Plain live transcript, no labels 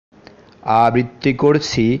আবৃত্তি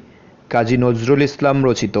করছি কাজী নজরুল ইসলাম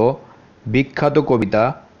রচিত বিখ্যাত কবিতা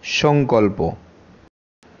সংকল্প।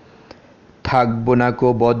 থাকবো না কো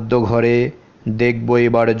বদ্ধ ঘরে, দেখবো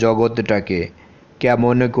এবার জগৎটাকে,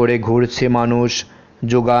 কেমন করে ঘুরছে মানুষ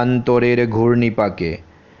যুগান্তরের ঘূর্ণিপাকে।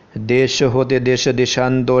 দেশ হতে দেশ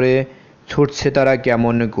দেশান্তরে ছুটছে তারা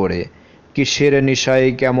কেমন করে, কিসের নিশায়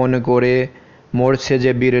কেমন করে মরছে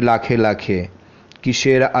যে বীর লাখে লাখে।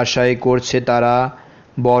 কিসের আশায় করছে তারা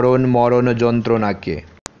বরণ মরণ যন্ত্রণাকে।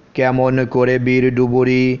 কেমন করে বীর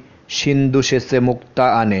ডুবুরি সিন্ধু শেষে মুক্তা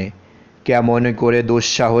আনে, কেমন করে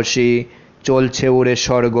দুঃসাহসী চলছে উড়ে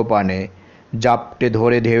স্বর্গপানে। জাপটে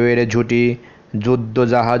ধরে ঢেউয়ের ঝুঁটি যুদ্ধ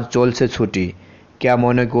জাহাজ চলছে ছুটি,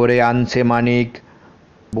 কেমন করে আনছে মানিক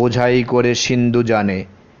বোঝাই করে সিন্ধু জানে।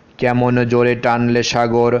 কেমন জোরে টানলে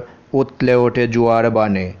সাগর উতলে ওঠে জোয়ার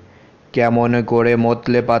বানে, কেমন করে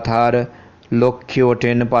মতলে পাথার লক্ষ্মী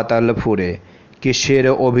ওঠেন পাতাল ফুঁড়ে। কিসের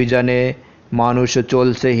অভিযানে মানুষ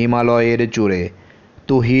চলছে হিমালয়ের চূড়ে,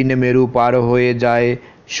 তুহিন মেরু পার হয়ে যায়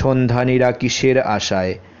সন্ধানীরা কিসের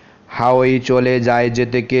আশায়। হাওয়াই চলে যায়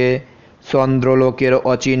যেতেকে চন্দ্রলোকের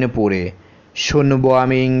অচিনপুরে, শুনবো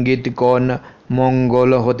আমি ইঙ্গিত কোন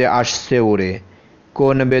মঙ্গল হতে আসছে উড়ে।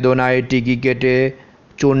 কোন বেদনায় টিকি কেটে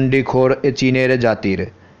চণ্ডীখোর এ চীনের জাতির,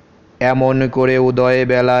 এমন করে উদয়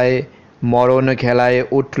বেলায় মরণ খেলায়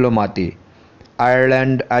উঠল মাতি।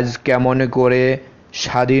 আয়ারল্যান্ড আজ কেমন করে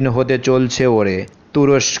স্বাধীন হতে চলছে ওরে,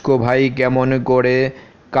 তুরস্ক ভাই কেমন করে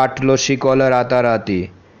কাটল শিকল রাতারাতি।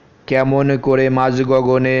 কেমন করে মাঝ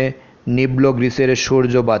গগনে নিবল গ্রীসের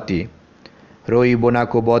সূর্যবাতি। রইব না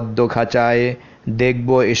কো বদ্ধ খাঁচায়, দেখব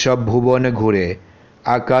এসব ভুবন ঘুরে,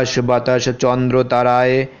 আকাশ বাতাস চন্দ্র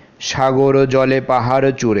তারায় সাগর জলে পাহাড়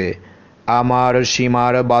চূড়ে। আমার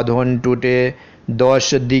সীমার বাঁধন টুটে 10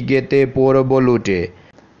 দিকেতে পড়ব লুটে,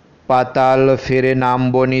 পাতাল ফেরে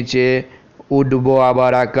নামব নিচে উঠব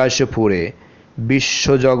আবার আকাশ ফুঁড়ে।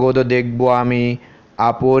 বিশ্বজগৎ দেখব আমি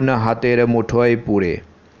আপন হাতের মুঠোয় পুরে।